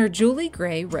 Listener Julie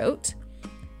Gray wrote,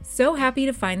 "So happy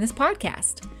to find this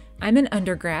podcast. I'm an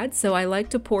undergrad, so I like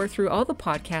to pore through all the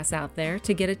podcasts out there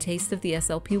to get a taste of the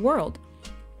SLP world.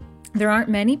 There aren't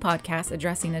many podcasts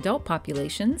addressing adult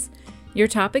populations. Your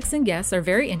topics and guests are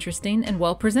very interesting and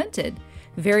well presented.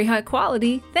 Very high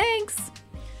quality. Thanks."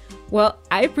 Well,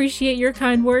 I appreciate your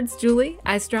kind words, Julie.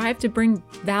 I strive to bring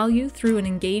value through an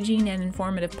engaging and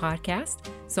informative podcast,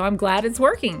 so I'm glad it's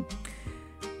working.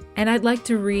 And I'd like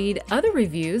to read other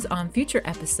reviews on future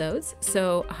episodes,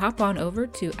 so hop on over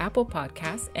to Apple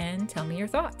Podcasts and tell me your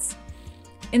thoughts.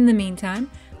 In the meantime,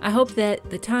 I hope that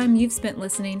the time you've spent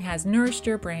listening has nourished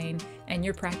your brain and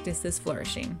your practice is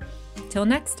flourishing. Till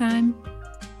next time.